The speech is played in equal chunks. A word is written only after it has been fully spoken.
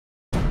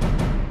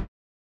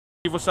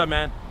What's up,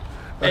 man?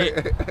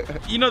 Hey,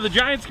 you know the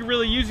Giants could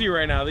really use you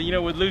right now. You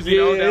know, with losing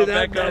Odell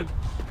Beckham,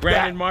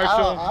 Brandon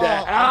Marshall.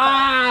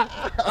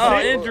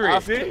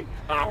 Injury.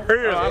 I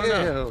heard.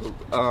 I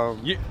don't know.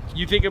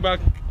 You think about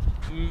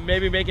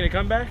maybe making a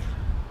comeback?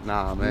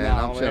 Nah, man,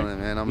 I'm chilling,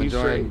 man. I'm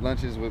enjoying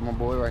lunches with my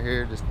boy right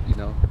here, just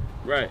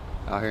right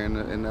out here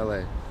in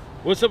LA.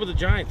 What's up with the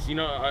Giants? You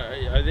know,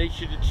 are they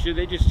should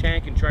they just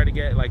tank and try to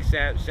get like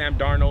Sam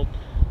Darnold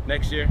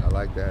next year? I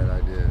like that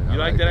idea. You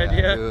like that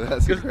idea?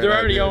 Because they're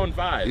already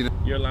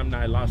 0-5. Your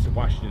alumni lost to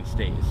Washington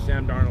State. Is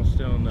Sam Darnold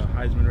still in the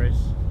Heisman race?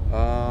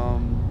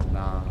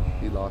 Nah,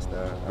 he lost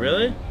that.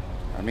 Really?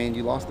 I mean,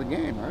 you lost the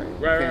game, right?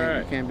 Right.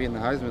 You can't be in the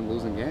Heisman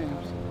losing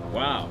games.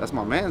 Wow. That's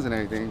my man's and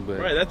everything,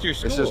 but that's your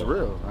school. It's just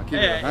real. I keep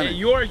it 100.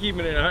 You are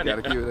keeping it 100.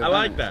 Gotta keep it 100. I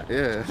like that.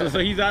 Yeah. So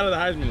he's out of the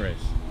Heisman race.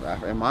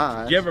 In my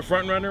eyes. Do you have a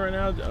front runner right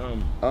now? Who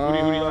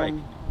do you like?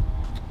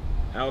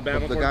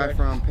 Alabama. The guy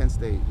from Penn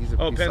State. He's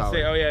Penn solid.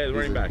 State. Oh yeah, he's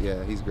running back.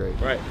 Yeah, he's great.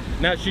 Right.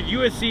 Now, should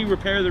USC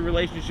repair the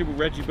relationship with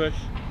Reggie Bush?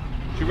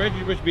 Should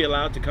Reggie Bush be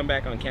allowed to come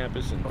back on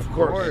campus? And, of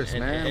course,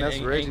 man. That's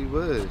Reggie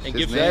Bush.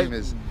 His name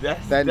is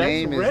that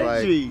name is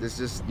like it's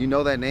just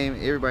that name.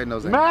 Everybody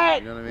knows that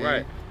name. You know what I mean?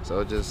 Right.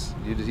 So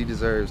he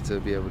deserves to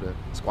be able to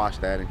squash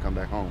that and come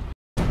back home.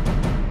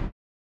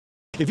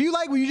 If you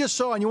like what you just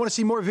saw and you want to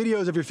see more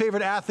videos of your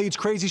favorite athletes,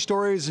 crazy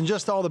stories, and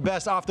just all the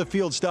best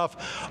off-the-field stuff,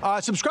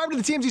 subscribe to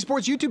the TMZ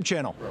Sports YouTube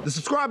channel. The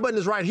subscribe button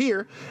is right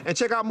here, and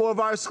check out more of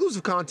our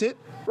exclusive content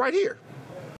right here.